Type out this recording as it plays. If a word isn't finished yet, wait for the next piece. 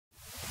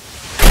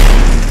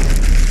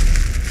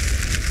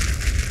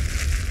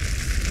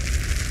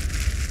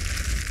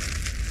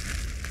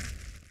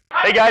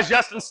Hey guys,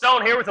 Justin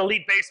Stone here with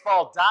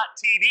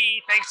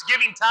EliteBaseball.tv.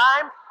 Thanksgiving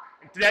time.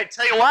 And today,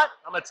 tell you what,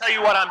 I'm going to tell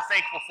you what I'm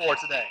thankful for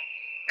today.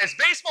 As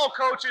baseball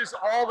coaches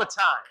all the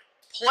time,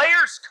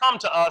 players come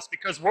to us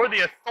because we're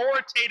the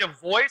authoritative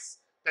voice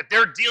that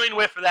they're dealing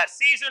with for that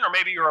season, or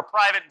maybe you're a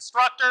private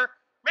instructor,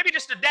 maybe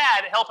just a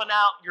dad helping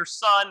out your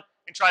son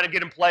and trying to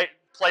get him play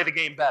the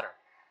game better.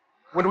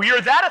 When we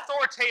are that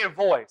authoritative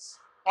voice,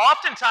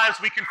 oftentimes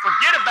we can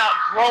forget about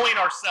growing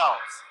ourselves.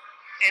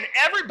 And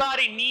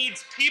everybody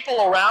needs people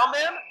around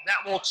them that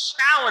will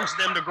challenge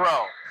them to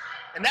grow.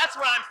 And that's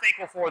what I'm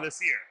thankful for this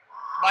year.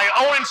 My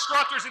own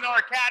instructors in our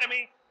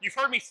academy, you've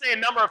heard me say a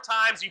number of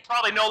times, you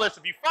probably know this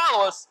if you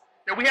follow us,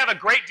 that we have a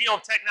great deal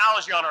of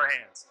technology on our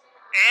hands.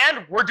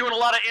 And we're doing a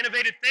lot of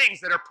innovative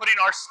things that are putting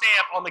our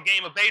stamp on the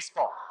game of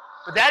baseball.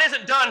 But that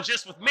isn't done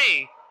just with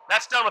me.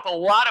 That's done with a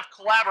lot of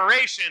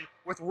collaboration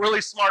with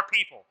really smart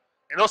people.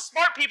 And those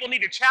smart people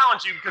need to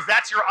challenge you because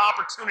that's your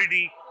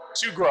opportunity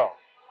to grow.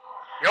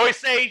 You always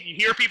say, you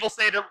hear people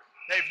say that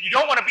if you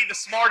don't want to be the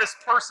smartest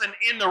person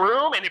in the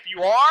room, and if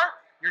you are,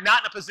 you're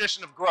not in a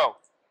position of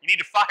growth. You need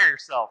to fire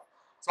yourself.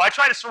 So I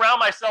try to surround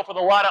myself with a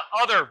lot of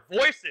other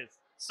voices,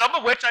 some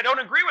of which I don't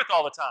agree with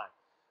all the time.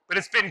 But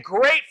it's been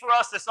great for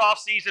us this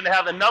offseason to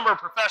have a number of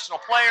professional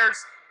players,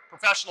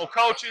 professional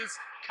coaches,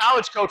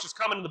 college coaches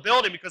come into the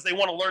building because they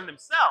want to learn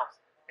themselves.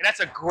 And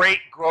that's a great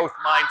growth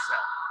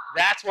mindset.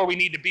 That's where we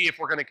need to be if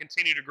we're going to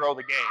continue to grow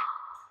the game.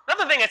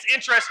 Another thing that's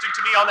interesting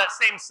to me on that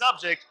same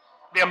subject,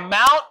 the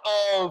amount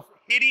of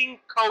hitting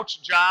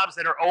coach jobs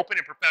that are open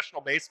in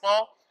professional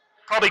baseball,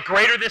 probably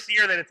greater this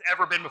year than it's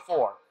ever been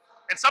before.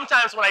 And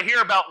sometimes when I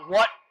hear about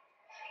what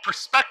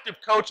prospective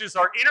coaches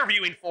are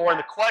interviewing for and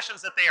the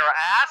questions that they are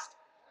asked,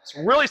 it's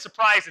really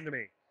surprising to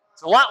me.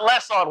 It's a lot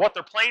less on what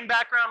their playing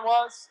background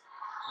was,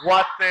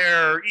 what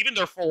even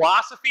their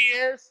philosophy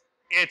is.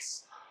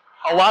 It's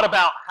a lot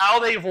about how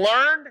they've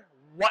learned,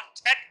 what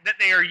tech that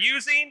they are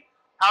using,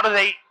 how do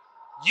they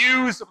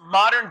use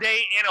modern day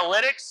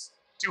analytics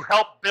to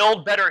help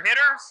build better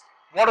hitters,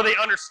 what do they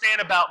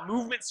understand about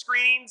movement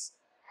screens,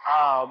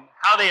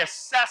 how they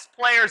assess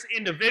players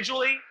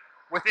individually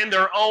within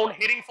their own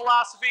hitting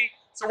philosophy.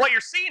 So what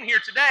you're seeing here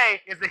today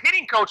is the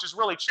hitting coach has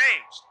really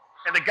changed.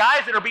 And the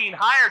guys that are being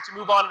hired to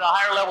move on to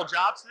higher level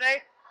jobs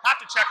today have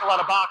to check a lot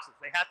of boxes.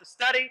 They have to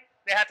study,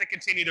 they have to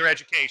continue their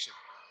education.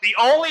 The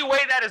only way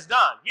that is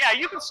done, yeah,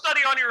 you can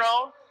study on your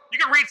own, you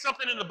can read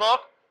something in the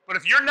book, but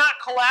if you're not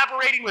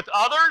collaborating with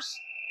others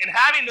and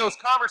having those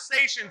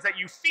conversations that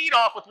you feed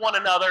off with one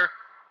another,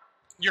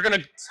 you're going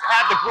to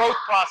have the growth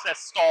process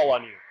stall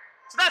on you.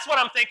 So that's what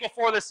I'm thankful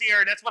for this year,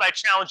 and that's what I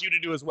challenge you to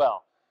do as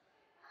well.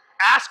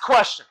 Ask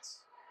questions.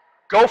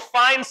 Go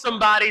find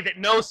somebody that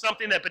knows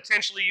something that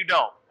potentially you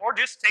don't, or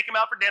just take them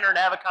out for dinner and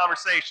have a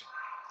conversation,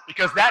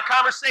 because that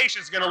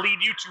conversation is going to lead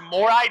you to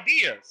more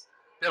ideas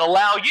that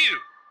allow you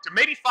to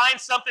maybe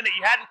find something that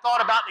you hadn't thought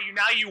about that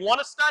now you want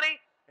to study,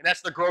 and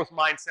that's the growth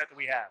mindset that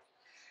we have.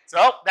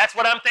 So that's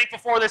what I'm thankful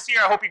for this year.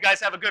 I hope you guys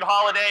have a good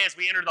holiday as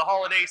we enter the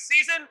holiday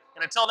season.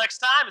 And until next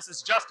time, this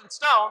is Justin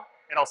Stone,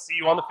 and I'll see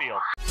you on the field.